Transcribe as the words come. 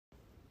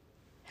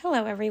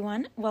Hello,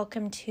 everyone.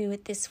 Welcome to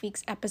this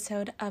week's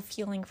episode of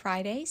Fueling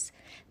Fridays.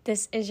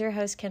 This is your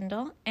host,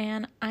 Kendall,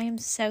 and I am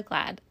so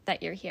glad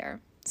that you're here.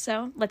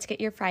 So let's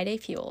get your Friday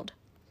fueled.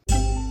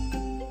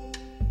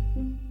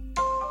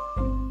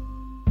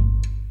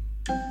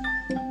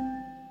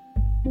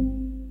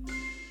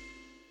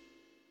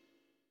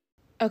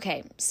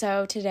 Okay,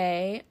 so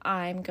today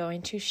I'm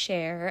going to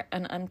share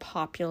an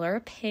unpopular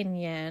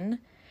opinion.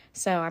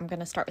 So I'm going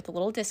to start with a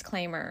little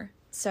disclaimer.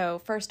 So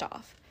first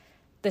off,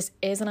 this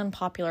is an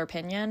unpopular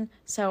opinion,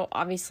 so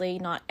obviously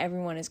not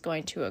everyone is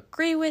going to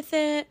agree with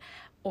it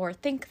or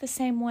think the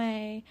same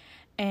way,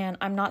 and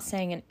I'm not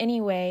saying in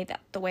any way that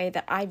the way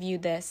that I view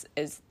this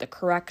is the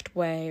correct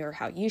way or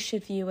how you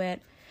should view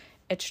it.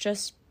 It's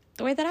just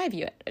the way that I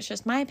view it. It's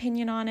just my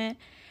opinion on it,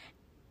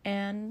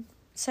 and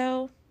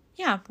so,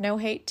 yeah, no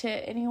hate to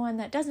anyone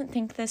that doesn't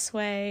think this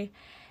way,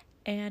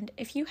 and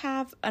if you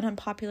have an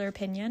unpopular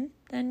opinion,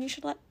 then you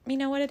should let me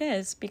know what it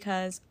is,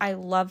 because I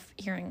love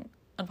hearing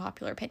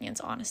unpopular opinions,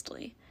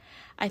 honestly.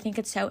 I think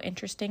it's so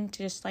interesting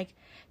to just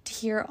to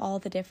hear all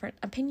the different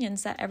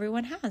opinions that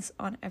everyone has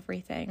on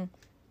everything.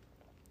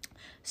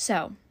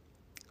 So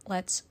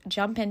let's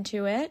jump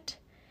into it.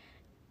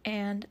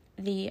 And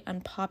the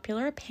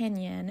unpopular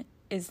opinion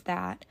is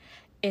that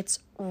it's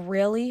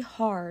really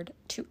hard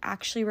to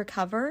actually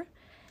recover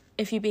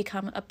if you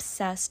become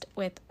obsessed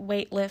with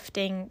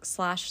weightlifting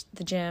 /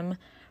 the gym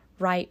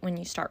right when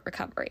you start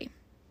recovery.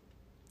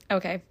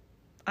 Okay,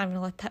 I'm going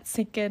to let that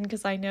sink in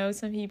because I know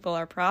some people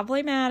are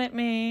probably mad at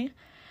me,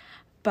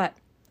 but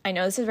I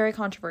know this is very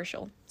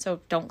controversial,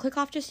 so don't click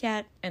off just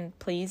yet, and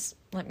please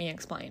let me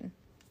explain.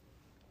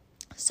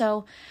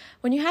 So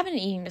when you have an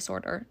eating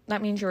disorder,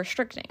 that means you're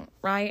restricting,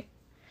 right?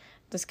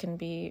 This can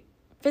be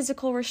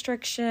physical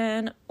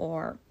restriction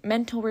or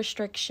mental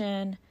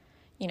restriction,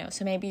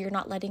 so maybe you're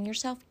not letting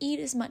yourself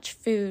eat as much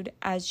food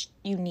as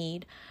you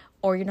need,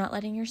 or you're not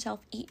letting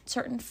yourself eat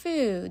certain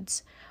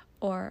foods,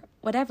 or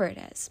whatever it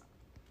is.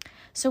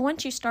 So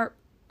once you start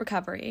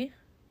recovery,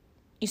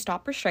 you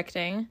stop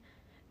restricting,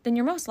 then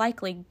you're most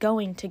likely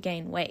going to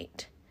gain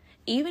weight.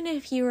 Even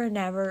if you were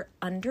never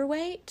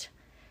underweight,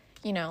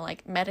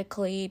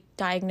 medically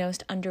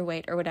diagnosed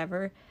underweight or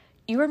whatever,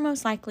 you were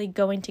most likely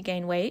going to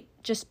gain weight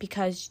just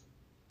because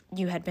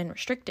you had been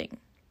restricting.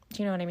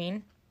 Do you know what I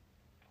mean?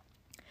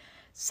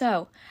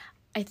 So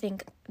I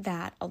think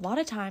that a lot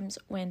of times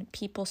when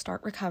people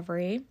start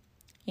recovery,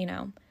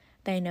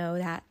 they know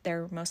that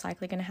they're most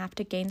likely going to have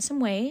to gain some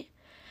weight.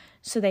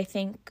 So they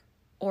think,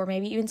 or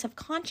maybe even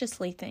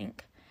subconsciously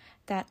think,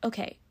 that,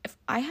 okay, if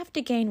I have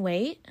to gain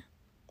weight,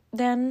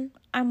 then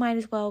I might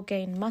as well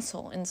gain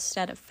muscle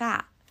instead of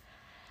fat.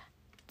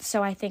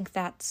 So I think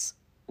that's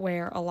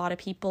where a lot of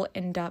people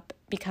end up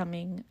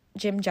becoming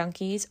gym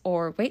junkies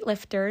or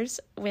weightlifters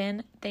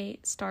when they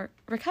start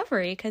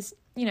recovery, because,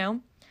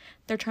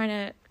 they're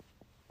trying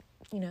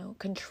to,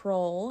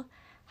 control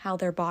how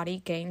their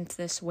body gains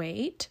this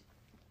weight.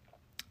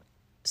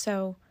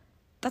 So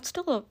that's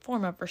still a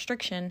form of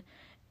restriction,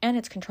 and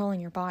it's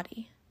controlling your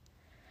body.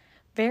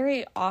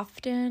 Very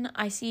often,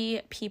 I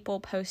see people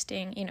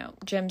posting,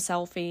 gym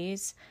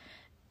selfies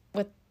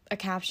with a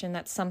caption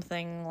that's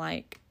something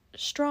like,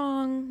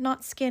 strong,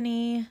 not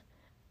skinny,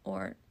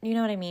 or, you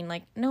know what I mean?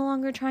 No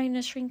longer trying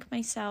to shrink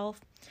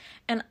myself.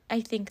 And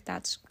I think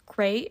that's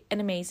great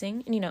and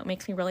amazing. And, it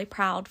makes me really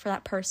proud for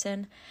that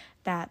person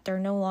that they're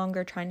no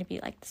longer trying to be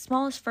the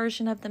smallest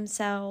version of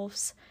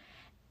themselves.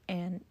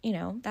 And,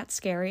 that's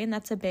scary, and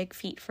that's a big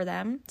feat for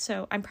them.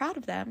 So I'm proud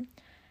of them.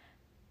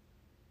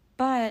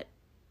 But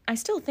I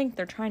still think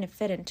they're trying to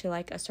fit into,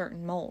 a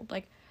certain mold.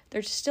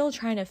 They're still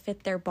trying to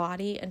fit their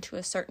body into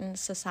a certain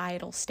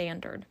societal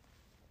standard.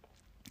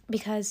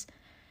 Because,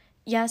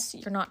 yes,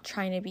 you're not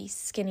trying to be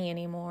skinny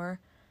anymore,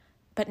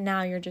 but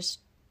now you're just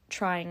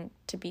trying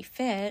to be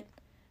fit,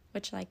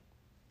 which,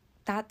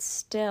 that's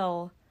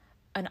still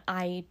an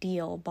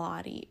ideal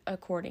body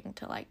according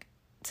to,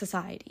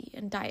 society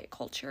and diet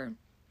culture.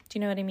 Do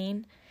you know what I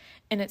mean?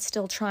 And it's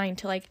still trying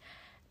to,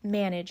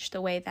 manage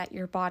the way that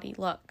your body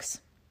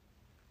looks.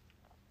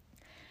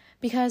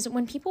 Because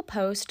when people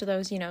post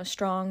those,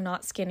 strong,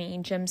 not skinny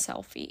gym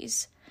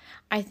selfies,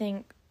 I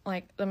think,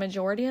 the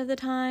majority of the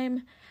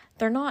time,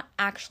 they're not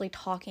actually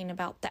talking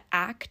about the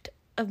act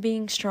of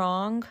being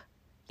strong.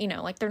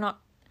 They're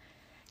not,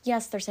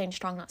 yes, they're saying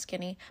strong, not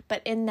skinny,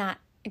 but in that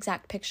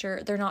exact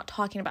picture, they're not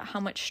talking about how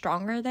much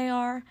stronger they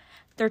are.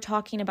 They're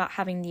talking about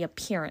having the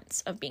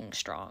appearance of being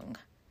strong.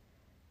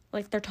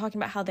 They're talking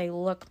about how they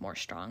look more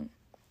strong.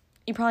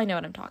 You probably know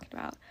what I'm talking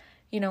about.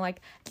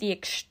 The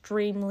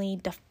extremely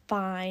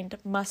defined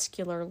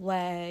muscular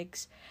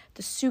legs,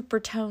 the super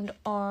toned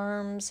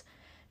arms,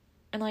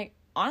 and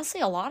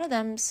honestly, a lot of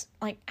them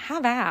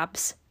have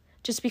abs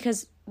just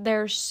because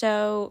they're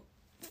so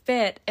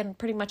fit, and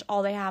pretty much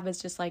all they have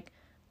is just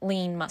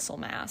lean muscle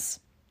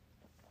mass.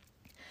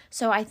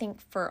 So I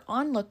think for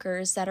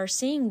onlookers that are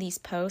seeing these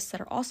posts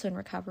that are also in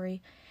recovery,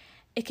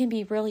 it can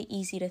be really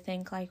easy to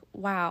think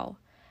wow,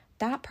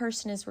 that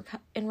person is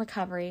in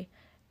recovery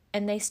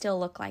and they still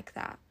look like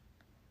that.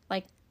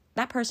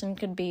 That person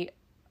could be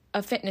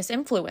a fitness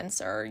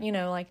influencer,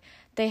 like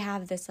they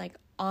have this like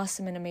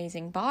awesome and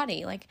amazing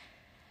body, like,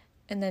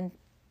 and then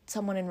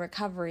someone in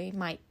recovery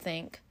might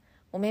think,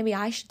 well, maybe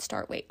I should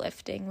start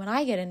weightlifting when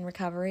I get in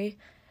recovery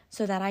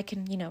so that I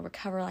can,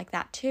 recover like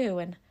that too.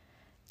 And,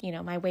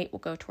 my weight will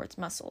go towards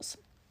muscles.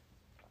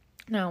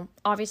 Now,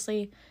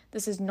 obviously,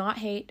 this is not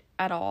hate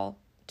at all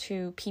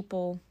to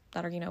people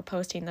that are,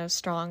 posting those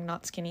strong,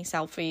 not skinny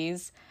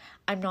selfies.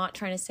 I'm not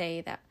trying to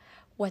say that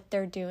what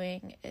they're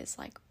doing is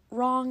like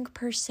wrong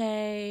per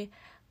se,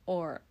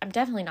 or I'm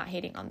definitely not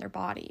hating on their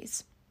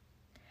bodies.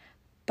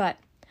 But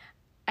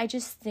I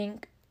just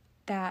think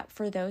that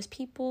for those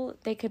people,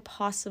 they could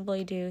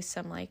possibly do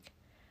some like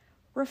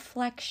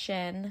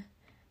reflection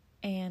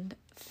and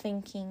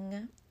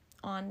thinking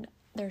on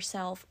their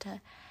self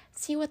to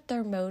see what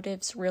their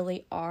motives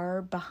really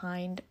are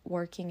behind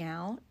working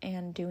out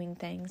and doing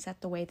things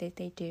at the way that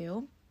they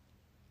do.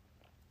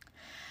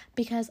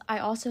 Because I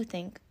also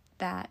think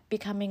that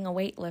becoming a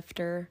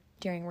weightlifter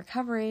during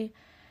recovery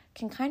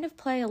can kind of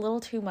play a little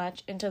too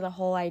much into the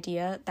whole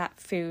idea that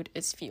food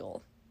is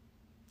fuel.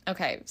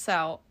 Okay,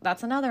 so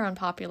that's another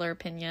unpopular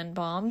opinion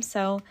bomb.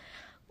 So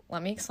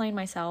let me explain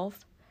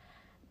myself.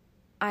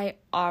 I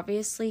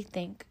obviously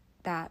think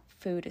that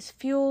food is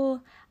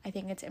fuel. I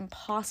think it's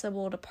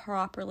impossible to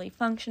properly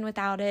function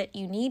without it.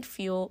 You need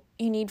food.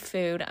 You need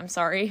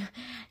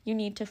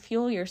to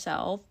fuel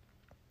yourself.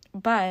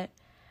 But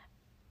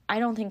I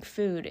don't think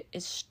food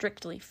is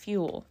strictly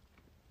fuel.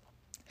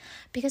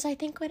 Because I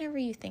think whenever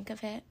you think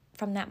of it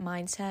from that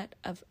mindset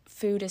of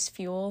food is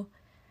fuel,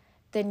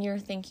 then you're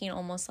thinking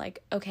almost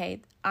like,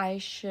 okay, I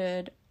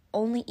should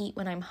only eat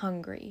when I'm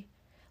hungry.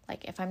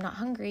 Like if I'm not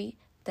hungry,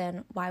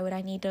 then why would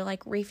I need to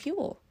like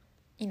refuel?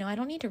 I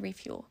don't need to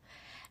refuel.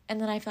 And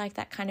then I feel like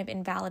that kind of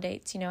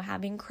invalidates,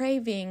 having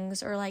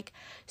cravings or like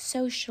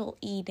social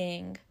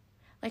eating.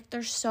 Like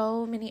there's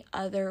so many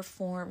other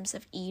forms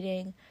of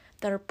eating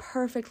that are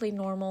perfectly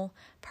normal,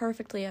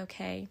 perfectly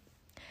okay.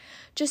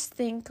 Just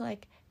think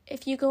like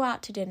if you go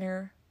out to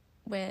dinner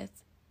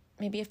with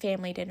maybe a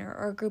family dinner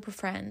or a group of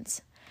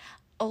friends,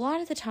 a lot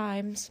of the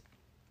times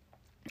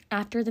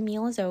after the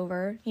meal is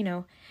over,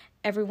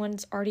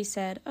 everyone's already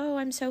said, oh,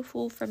 I'm so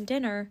full from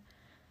dinner.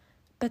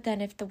 But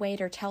then if the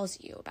waiter tells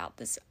you about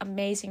this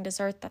amazing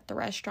dessert that the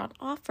restaurant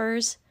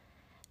offers,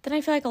 then I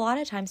feel like a lot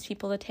of times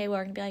people at the table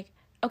are going to be like,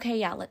 okay,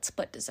 yeah, let's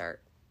split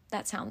dessert.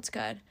 That sounds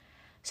good.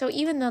 So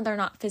even though they're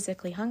not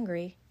physically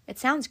hungry, it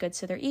sounds good,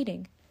 so they're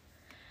eating.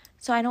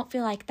 So I don't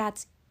feel like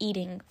that's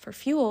eating for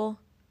fuel,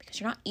 because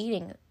you're not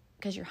eating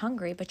because you're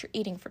hungry, but you're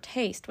eating for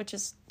taste, which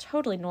is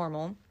totally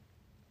normal.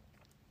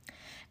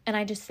 And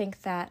I just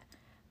think that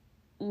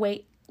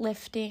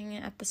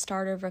weightlifting at the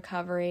start of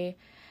recovery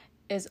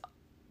is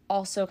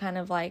also kind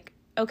of like,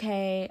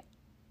 okay,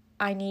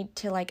 I need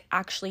to like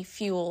actually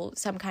fuel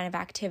some kind of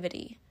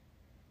activity.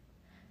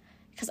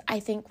 Because I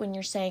think when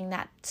you're saying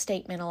that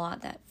statement a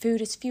lot, that food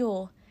is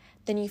fuel,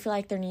 then you feel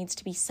like there needs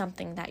to be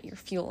something that you're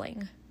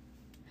fueling.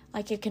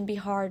 Like it can be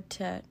hard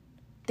to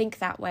think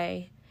that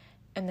way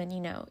and then,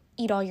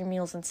 eat all your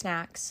meals and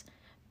snacks,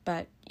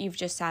 but you've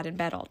just sat in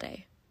bed all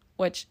day,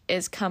 which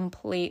is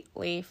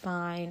completely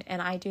fine. And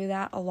I do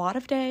that a lot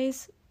of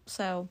days,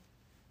 so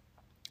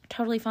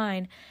totally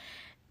fine.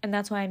 And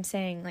that's why I'm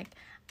saying, like,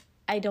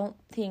 I don't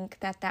think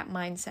that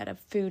mindset of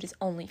food is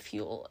only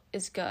fuel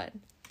is good.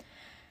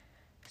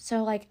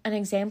 So, like, an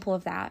example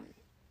of that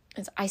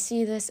is I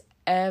see this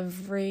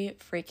every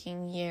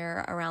freaking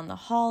year around the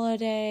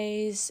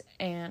holidays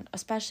and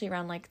especially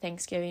around, like,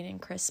 Thanksgiving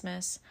and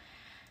Christmas.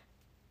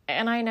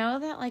 And I know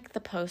that, like,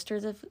 the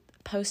posters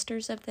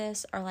of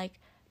this are, like,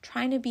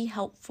 trying to be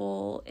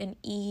helpful and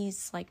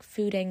ease, like,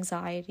 food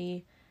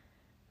anxiety.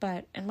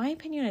 But in my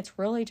opinion, it's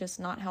really just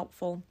not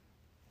helpful.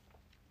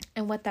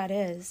 And what that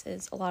is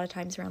a lot of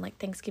times around like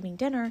Thanksgiving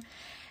dinner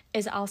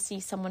is I'll see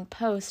someone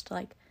post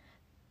like,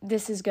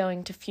 this is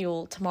going to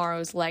fuel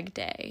tomorrow's leg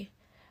day.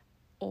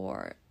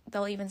 Or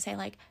they'll even say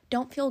like,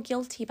 don't feel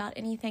guilty about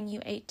anything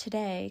you ate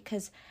today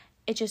because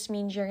it just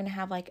means you're going to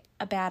have like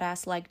a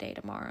badass leg day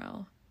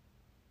tomorrow.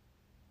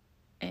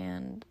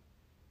 And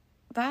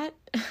that,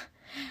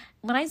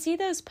 when I see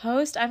those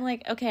posts, I'm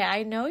like, okay,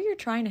 I know you're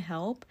trying to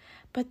help,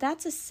 but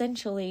that's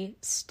essentially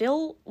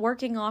still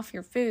working off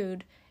your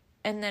food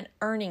and then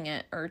earning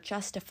it or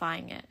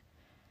justifying it.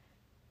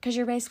 Because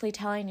you're basically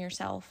telling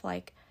yourself,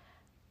 like,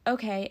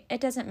 okay,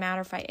 it doesn't matter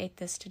if I ate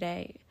this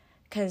today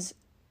because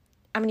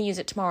I'm going to use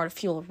it tomorrow to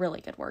fuel a really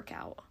good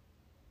workout.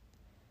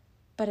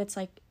 But it's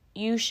like,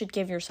 you should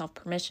give yourself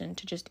permission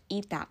to just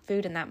eat that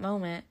food in that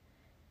moment,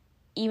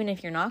 even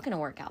if you're not going to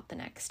work out the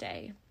next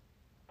day.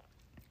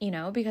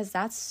 Because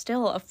that's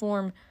still a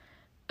form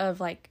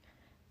of, like,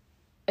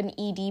 an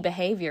ED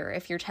behavior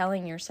if you're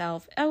telling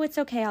yourself, oh, it's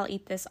okay, I'll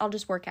eat this, I'll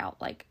just work out,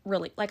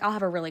 I'll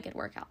have a really good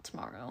workout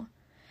tomorrow.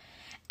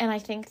 And I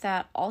think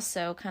that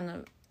also kind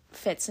of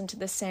fits into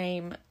the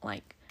same,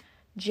 like,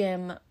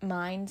 gym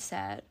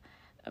mindset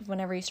of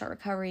whenever you start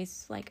recovery,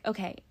 it's like,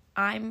 okay,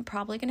 I'm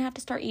probably going to have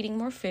to start eating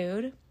more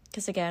food,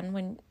 because again,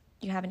 when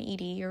you have an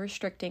ED, you're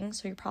restricting,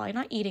 so you're probably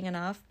not eating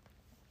enough.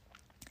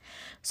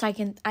 So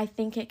I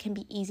think it can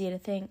be easy to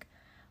think,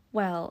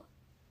 well,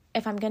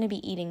 if I'm going to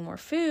be eating more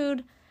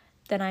food,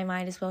 then I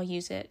might as well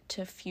use it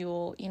to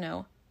fuel,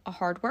 a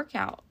hard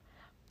workout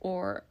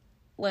or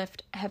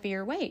lift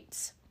heavier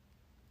weights.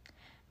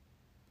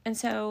 And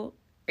so,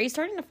 are you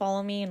starting to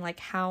follow me in like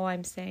how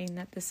I'm saying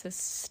that this is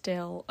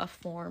still a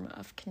form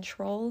of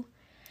control?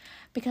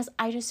 Because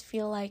I just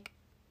feel like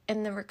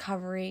in the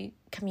recovery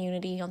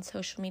community on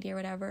social media or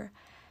whatever,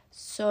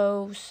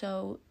 so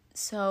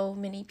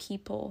many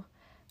people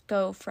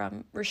go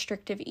from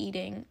restrictive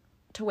eating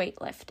to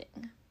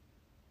weightlifting.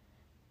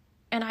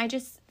 And I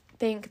just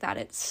think that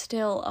it's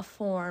still a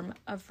form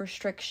of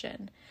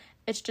restriction.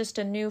 It's just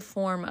a new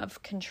form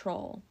of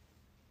control.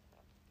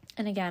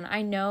 And again,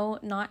 I know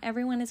not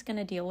everyone is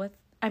going to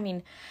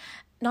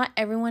not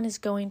everyone is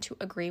going to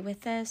agree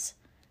with this,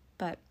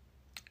 but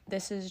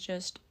this is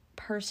just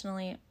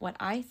personally what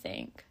I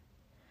think.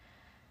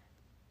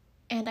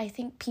 And I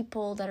think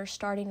people that are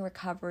starting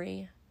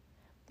recovery,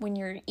 when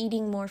you're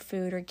eating more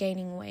food or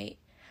gaining weight,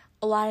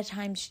 a lot of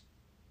times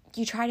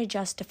you try to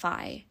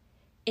justify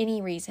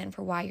any reason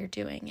for why you're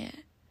doing it.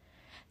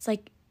 It's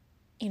like,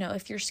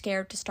 if you're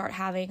scared to start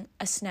having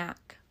a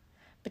snack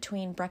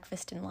between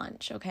breakfast and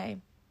lunch, okay?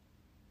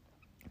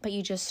 But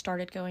you just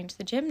started going to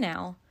the gym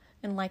now,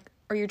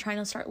 or you're trying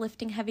to start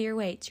lifting heavier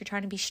weights, you're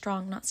trying to be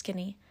strong, not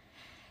skinny,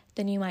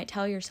 then you might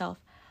tell yourself,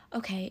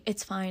 okay,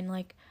 it's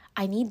fine,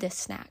 I need this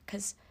snack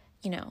because,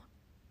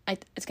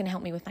 it's going to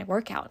help me with my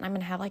workout, and I'm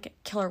going to have a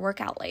killer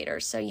workout later,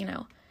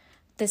 so,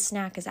 this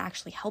snack is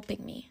actually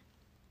helping me.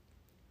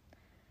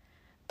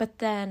 But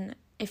then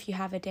if you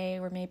have a day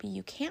where maybe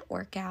you can't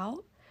work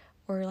out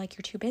or you're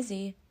too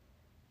busy,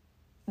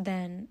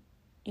 then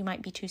you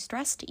might be too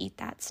stressed to eat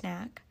that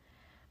snack.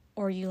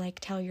 Or you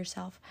tell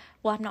yourself,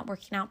 well, I'm not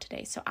working out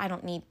today, so I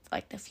don't need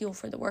the fuel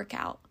for the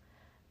workout.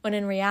 When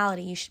in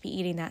reality, you should be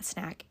eating that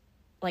snack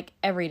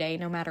every day,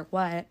 no matter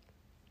what.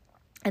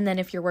 And then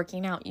if you're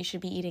working out, you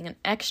should be eating an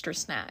extra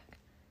snack.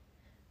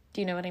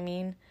 Do you know what I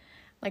mean?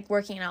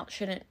 Working out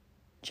shouldn't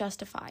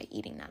justify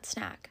eating that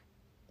snack.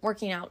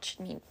 Working out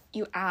should mean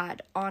you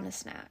add on a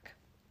snack.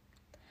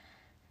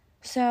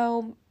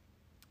 So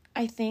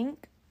I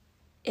think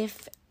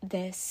if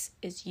this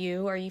is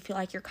you, or you feel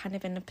like you're kind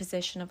of in a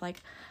position of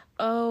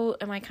oh,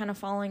 am I kind of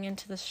falling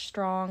into the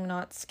strong,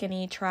 not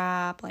skinny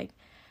trap?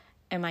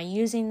 Am I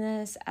using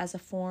this as a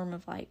form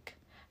of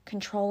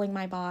controlling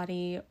my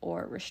body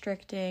or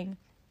restricting?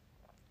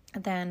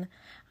 Then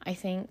I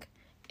think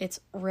it's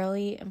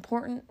really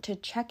important to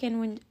check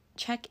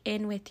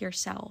in with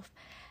yourself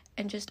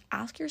and just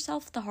ask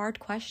yourself the hard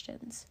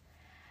questions.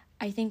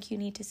 I think you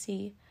need to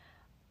see,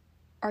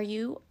 are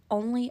you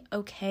only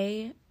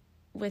okay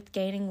with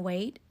gaining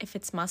weight if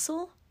it's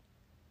muscle?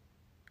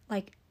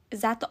 Is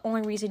that the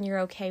only reason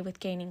you're okay with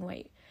gaining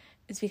weight?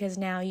 It's because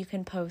now you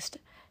can post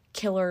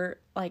killer,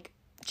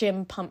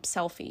 gym pump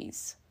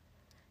selfies.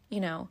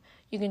 You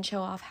can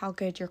show off how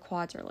good your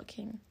quads are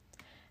looking.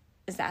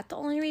 Is that the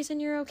only reason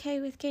you're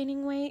okay with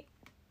gaining weight?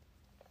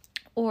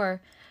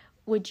 Or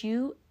would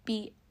you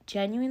be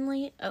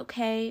genuinely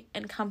okay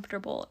and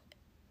comfortable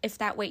if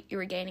that weight you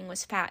were gaining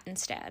was fat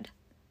instead?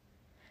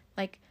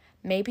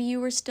 Maybe you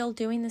were still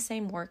doing the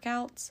same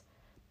workouts,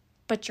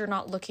 but you're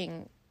not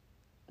looking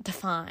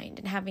defined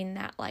and having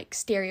that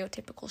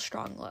stereotypical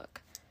strong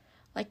look.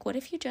 What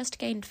if you just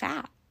gained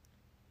fat?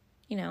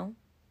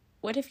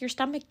 What if your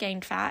stomach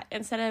gained fat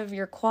instead of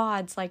your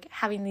quads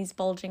having these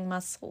bulging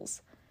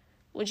muscles?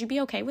 Would you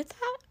be okay with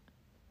that?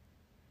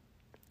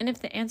 And if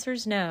the answer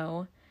is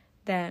no,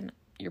 then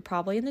you're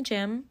probably in the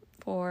gym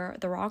for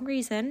the wrong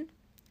reason,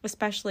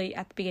 especially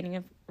at the beginning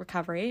of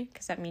recovery,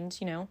 because that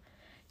means,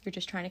 you're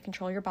just trying to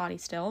control your body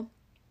still.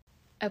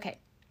 Okay,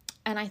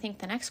 and I think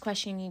the next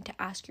question you need to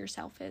ask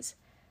yourself is,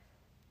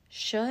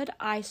 should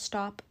I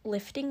stop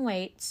lifting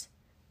weights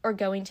or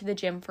going to the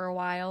gym for a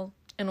while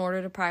in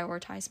order to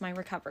prioritize my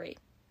recovery?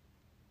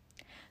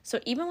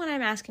 So even when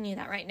I'm asking you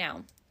that right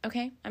now,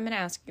 okay, I'm going to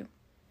ask you,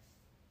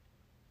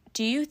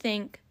 do you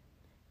think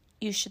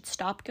you should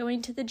stop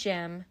going to the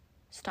gym,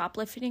 stop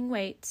lifting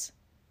weights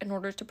in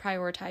order to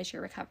prioritize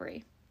your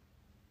recovery?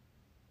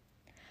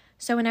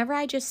 So whenever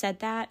I just said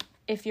that,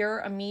 if your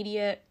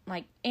immediate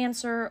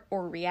answer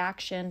or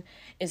reaction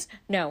is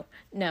no,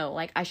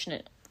 I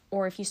shouldn't,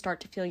 or if you start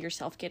to feel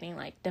yourself getting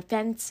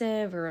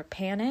defensive or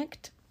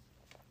panicked,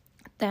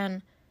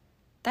 then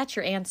that's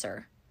your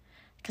answer.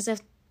 Because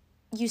if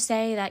you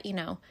say that,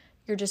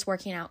 you're just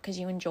working out because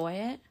you enjoy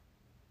it,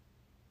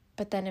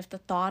 but then if the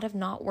thought of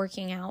not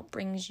working out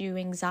brings you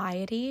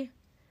anxiety,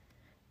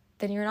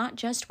 then you're not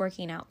just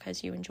working out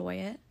because you enjoy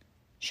it.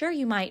 Sure,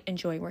 you might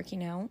enjoy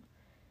working out,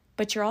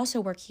 but you're also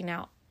working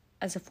out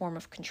as a form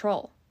of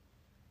control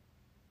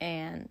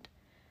and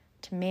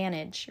to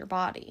manage your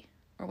body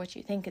or what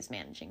you think is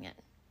managing it.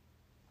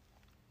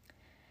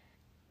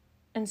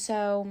 And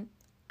so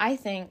I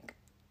think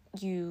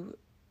you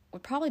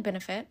would probably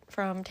benefit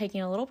from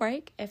taking a little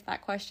break if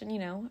that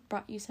question,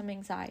 brought you some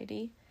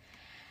anxiety.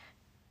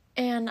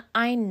 And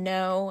I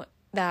know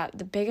that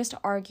the biggest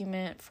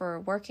argument for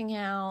working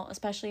out,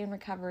 especially in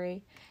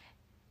recovery,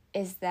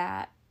 is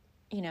that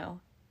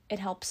it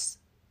helps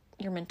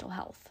your mental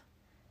health.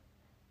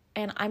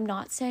 And I'm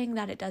not saying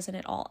that it doesn't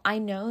at all. I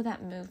know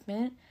that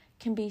movement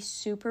can be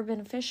super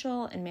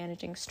beneficial in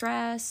managing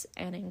stress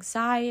and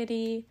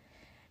anxiety.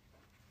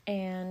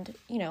 And,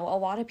 a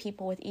lot of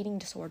people with eating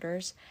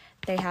disorders,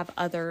 they have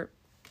other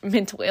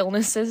mental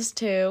illnesses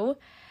too.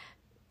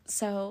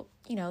 So,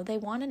 they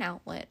want an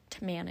outlet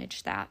to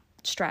manage that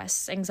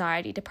stress,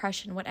 anxiety,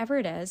 depression, whatever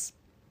it is.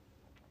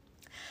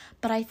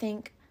 But I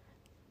think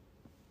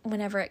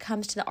whenever it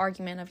comes to the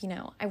argument of,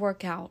 I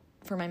work out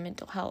for my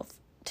mental health,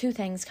 two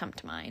things come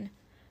to mind.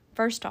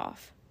 First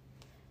off,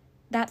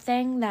 that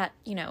thing that,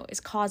 is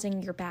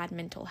causing your bad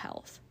mental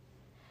health.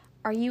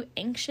 Are you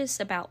anxious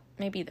about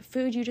maybe the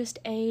food you just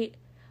ate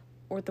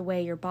or the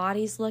way your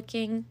body's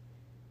looking?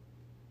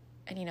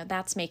 And,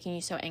 that's making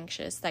you so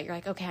anxious that you're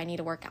like, okay, I need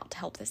to work out to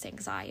help this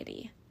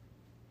anxiety.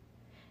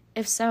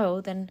 If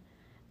so, then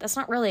that's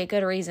not really a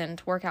good reason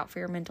to work out for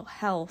your mental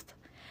health,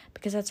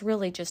 because that's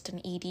really just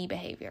an ED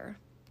behavior.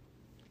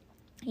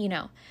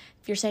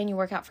 If you're saying you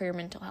work out for your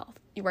mental health,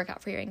 you work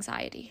out for your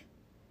anxiety.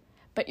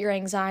 But your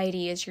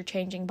anxiety is your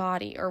changing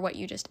body or what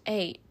you just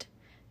ate.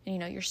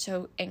 And, you're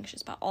so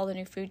anxious about all the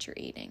new foods you're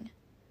eating.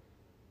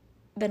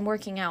 Then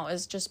working out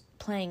is just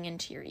playing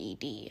into your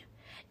ED.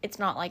 It's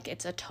not like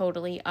it's a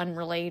totally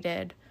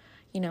unrelated,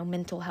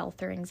 mental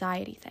health or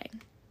anxiety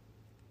thing.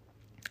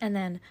 And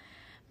then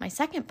my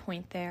second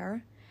point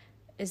there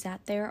is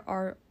that there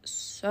are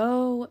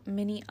so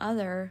many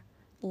other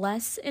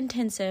less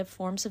intensive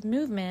forms of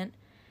movement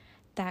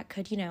that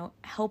could,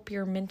 help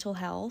your mental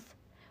health,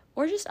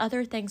 or just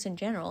other things in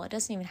general. It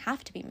doesn't even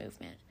have to be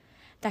movement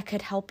that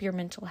could help your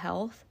mental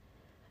health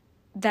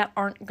that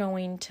aren't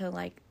going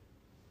to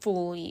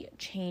fully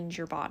change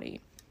your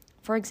body.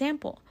 For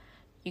example,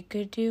 you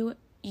could do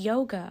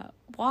yoga,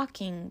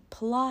 walking,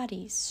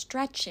 Pilates,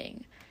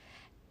 stretching,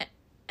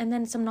 and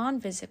then some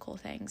non-physical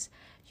things.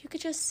 You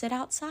could just sit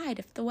outside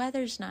if the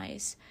weather's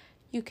nice.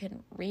 You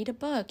can read a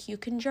book, you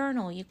can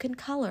journal, you can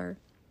color.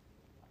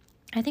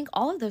 I think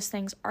all of those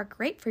things are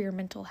great for your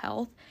mental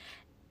health.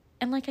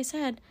 And like I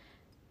said,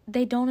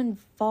 they don't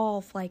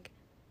involve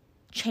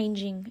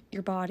changing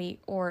your body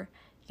or,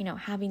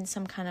 having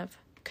some kind of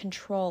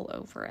control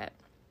over it.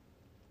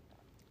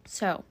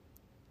 So,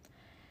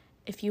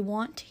 if you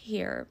want to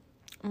hear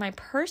my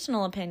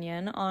personal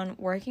opinion on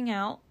working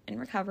out in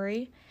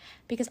recovery,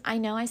 because I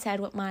know I said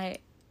what my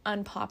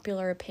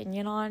unpopular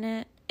opinion on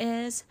it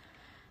is,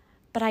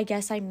 but I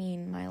guess I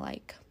mean my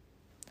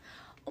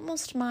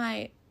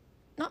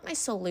not my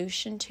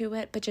solution to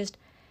it, but just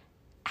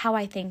how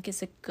I think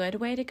is a good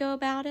way to go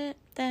about it,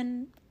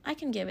 then I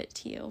can give it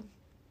to you.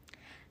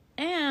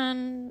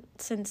 And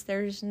since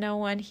there's no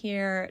one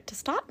here to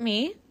stop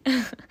me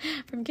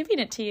from giving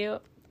it to you,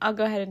 I'll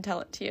go ahead and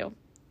tell it to you.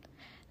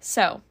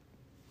 So,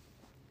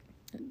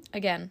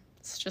 again,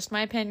 it's just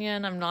my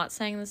opinion. I'm not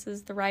saying this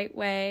is the right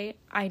way.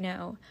 I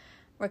know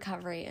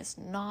recovery is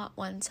not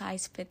one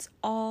size fits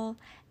all.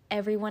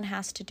 Everyone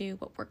has to do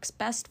what works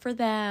best for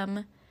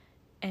them.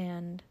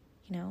 And,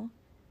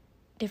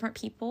 different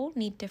people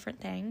need different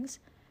things.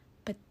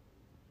 But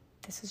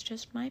this is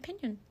just my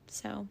opinion.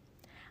 So,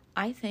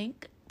 I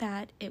think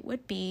that it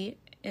would be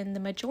in the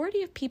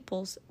majority of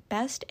people's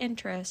best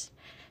interest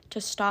to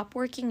stop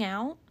working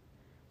out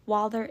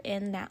while they're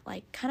in that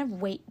kind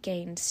of weight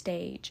gain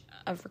stage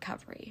of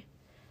recovery,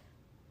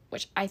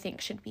 which I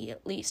think should be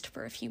at least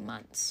for a few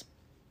months.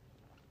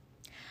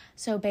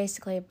 So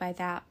basically by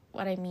that,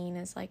 what I mean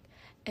is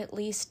at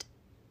least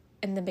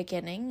in the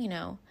beginning,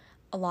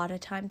 a lot of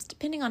times,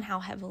 depending on how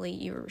heavily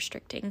you're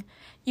restricting,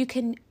 you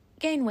can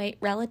gain weight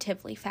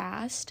relatively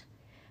fast.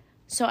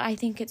 So I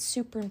think it's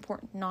super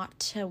important not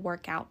to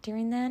work out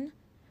during then.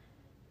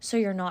 So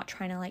you're not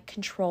trying to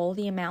control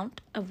the amount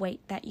of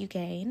weight that you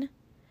gain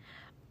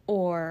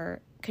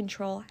or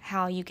control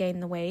how you gain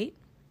the weight,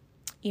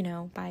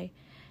 by,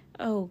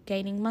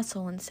 gaining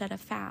muscle instead of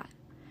fat.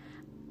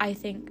 I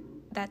think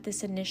that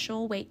this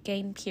initial weight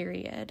gain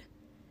period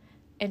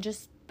and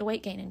just the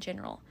weight gain in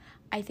general,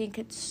 I think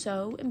it's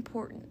so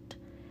important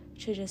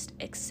to just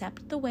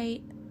accept the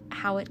weight,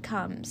 how it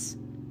comes.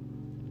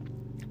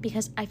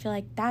 Because I feel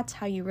like that's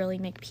how you really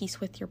make peace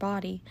with your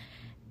body,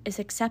 is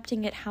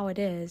accepting it how it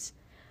is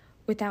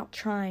without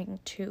trying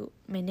to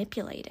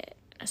manipulate it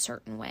in a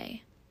certain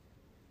way.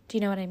 Do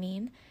you know what I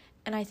mean?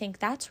 And I think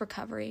that's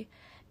recovery,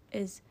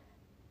 is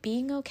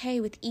being okay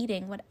with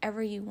eating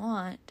whatever you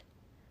want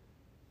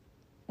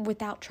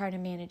without trying to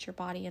manage your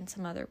body in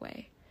some other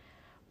way,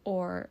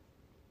 or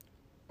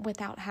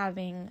without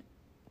having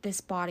this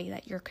body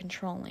that you're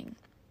controlling.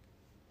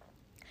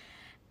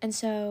 And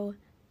so,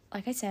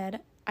 like I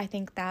said, I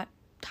think that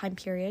time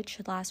period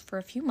should last for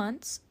a few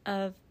months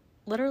of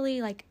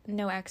literally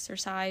no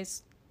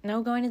exercise,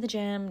 no going to the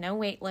gym, no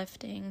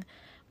weightlifting,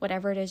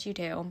 whatever it is you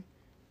do.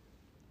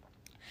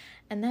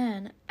 And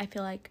then I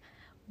feel like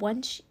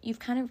once you've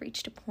kind of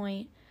reached a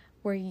point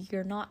where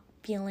you're not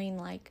feeling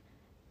like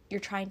you're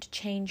trying to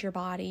change your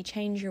body,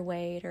 change your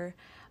weight, or,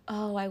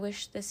 I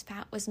wish this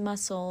fat was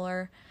muscle,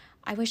 or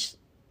I wish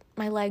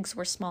my legs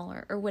were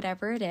smaller, or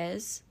whatever it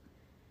is,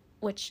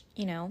 which,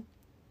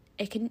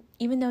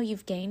 even though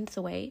you've gained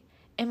the weight,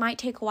 it might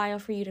take a while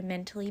for you to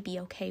mentally be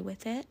okay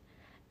with it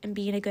and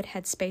be in a good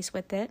headspace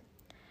with it.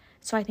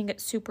 So I think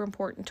it's super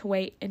important to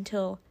wait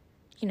until,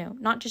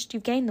 not just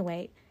you've gained the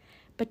weight,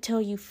 but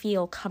till you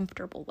feel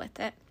comfortable with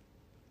it.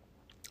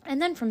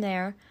 And then from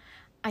there,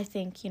 I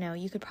think,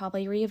 you could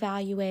probably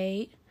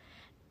reevaluate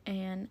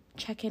and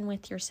check in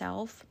with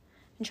yourself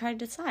and try to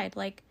decide,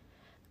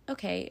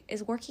 okay,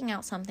 is working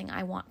out something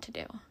I want to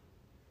do?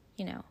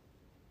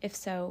 If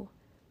so,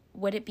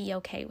 would it be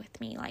okay with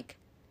me?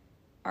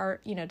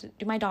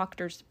 Do my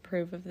doctors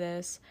approve of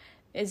this?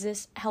 Is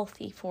this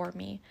healthy for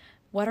me?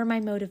 What are my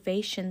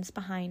motivations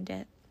behind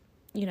it?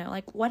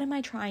 What am I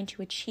trying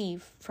to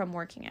achieve from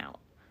working out?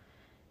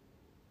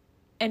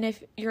 And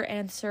if your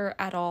answer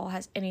at all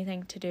has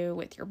anything to do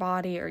with your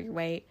body or your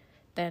weight,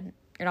 then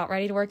you're not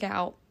ready to work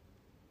out.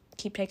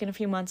 Keep taking a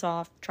few months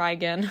off. Try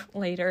again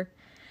later.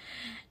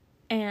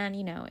 And,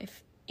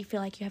 if you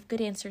feel like you have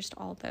good answers to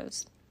all of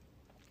those,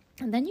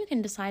 and then you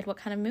can decide what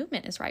kind of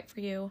movement is right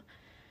for you,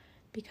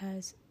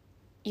 because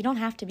you don't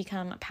have to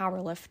become a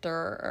power lifter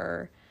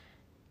or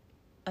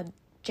a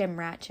gym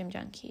rat, gym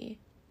junkie.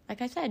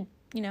 Like I said,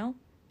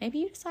 maybe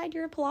you decide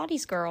you're a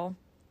Pilates girl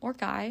or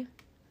guy.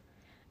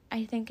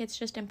 I think it's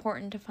just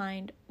important to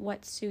find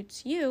what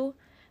suits you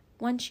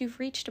once you've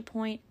reached a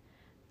point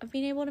of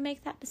being able to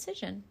make that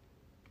decision.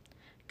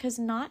 Because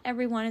not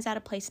everyone is at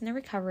a place in their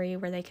recovery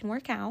where they can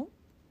work out.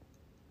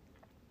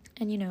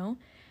 And,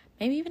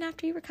 maybe even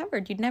after you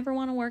recovered, you'd never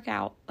want to work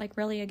out,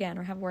 really again,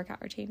 or have a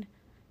workout routine.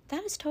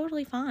 That is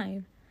totally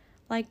fine.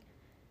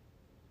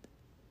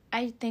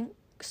 I think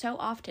so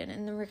often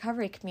in the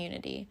recovery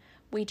community,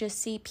 we just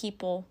see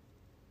people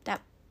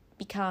that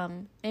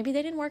maybe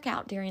they didn't work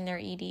out during their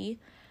ED,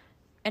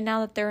 and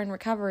now that they're in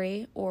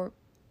recovery or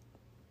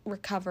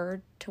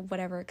recovered to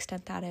whatever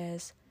extent that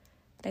is,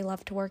 they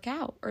love to work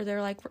out, or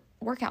they're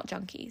workout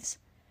junkies.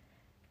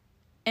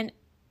 And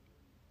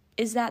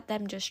is that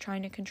them just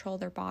trying to control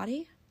their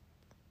body?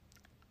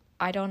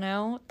 I don't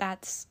know.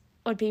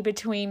 Would be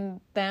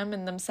between them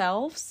and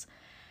themselves.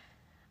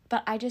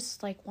 But I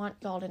just want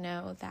y'all to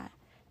know that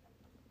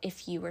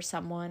if you are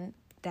someone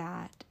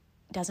that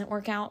doesn't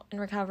work out in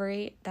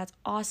recovery, that's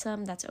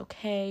awesome. That's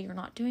okay. You're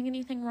not doing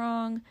anything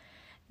wrong.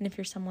 And if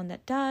you're someone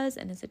that does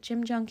and is a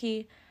gym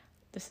junkie,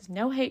 this is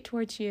no hate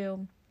towards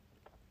you.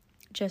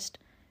 Just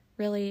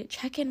really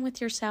check in with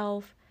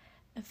yourself,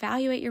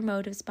 evaluate your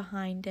motives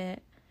behind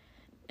it,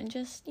 and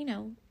just,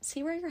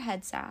 see where your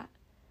head's at.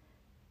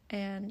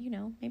 And,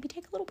 maybe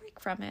take a little break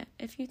from it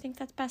if you think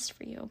that's best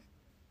for you.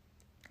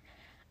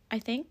 I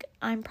think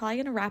I'm probably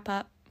going to wrap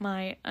up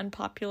my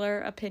unpopular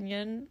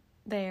opinion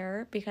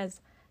there because,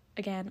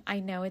 again,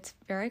 I know it's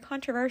very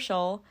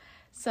controversial,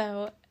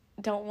 so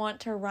don't want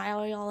to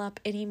rile y'all up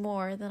any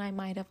more than I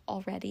might have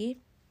already.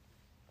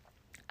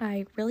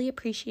 I really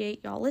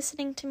appreciate y'all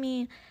listening to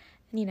me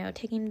and,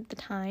 taking the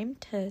time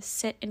to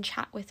sit and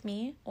chat with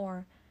me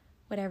or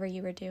whatever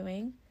you were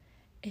doing.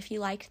 If you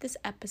liked this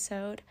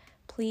episode,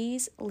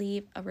 please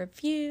leave a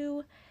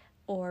review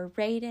or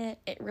rate it.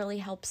 It really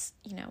helps,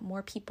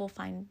 more people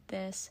find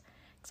this,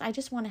 because I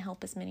just want to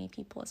help as many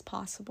people as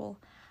possible.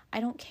 I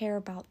don't care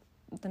about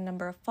the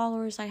number of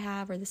followers I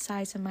have or the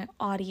size of my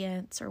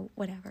audience or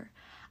whatever.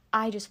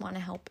 I just want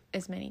to help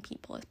as many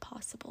people as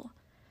possible.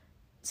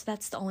 So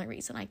that's the only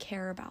reason I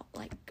care about,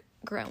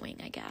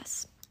 growing, I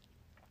guess.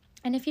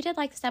 And if you did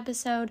like this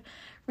episode,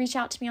 reach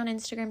out to me on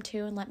Instagram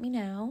too and let me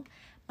know.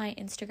 My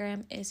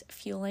Instagram is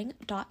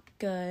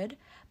fueling.good,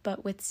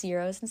 but with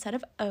zeros instead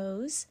of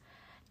O's.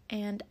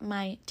 And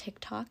my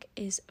TikTok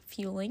is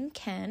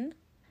fuelingken.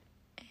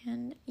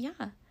 And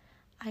yeah,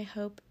 I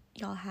hope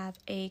y'all have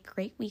a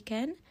great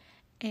weekend.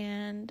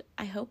 And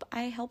I hope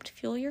I helped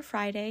fuel your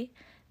Friday.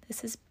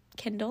 This is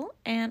Kendall,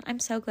 and I'm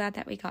so glad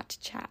that we got to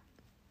chat.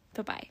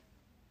 Bye-bye.